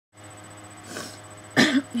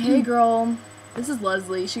Hey girl, this is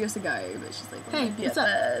Leslie. She goes to Guy, but she's like, Hey, what's up?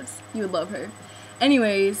 BFFs. You would love her.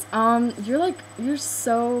 Anyways, you're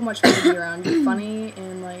so much fun to be around. You're funny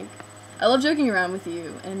and like, I love joking around with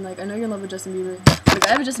you. And like, I know you're in love with Justin Bieber. Like, I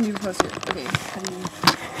have a Justin Bieber poster. Okay, how do you?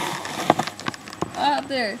 Up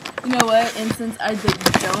there. You know what? And since I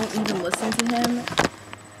don't even listen to him,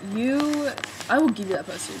 I will give you that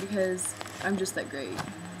poster because I'm just that great.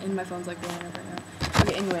 And my phone's like blowing up right now.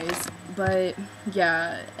 Okay, anyways, but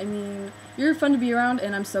yeah, I mean, you're fun to be around,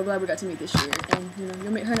 and I'm so glad we got to meet this year. And you know,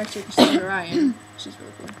 you'll meet her next year because she's in Orion. She's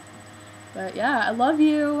really cool. But yeah, I love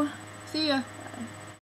you. See ya.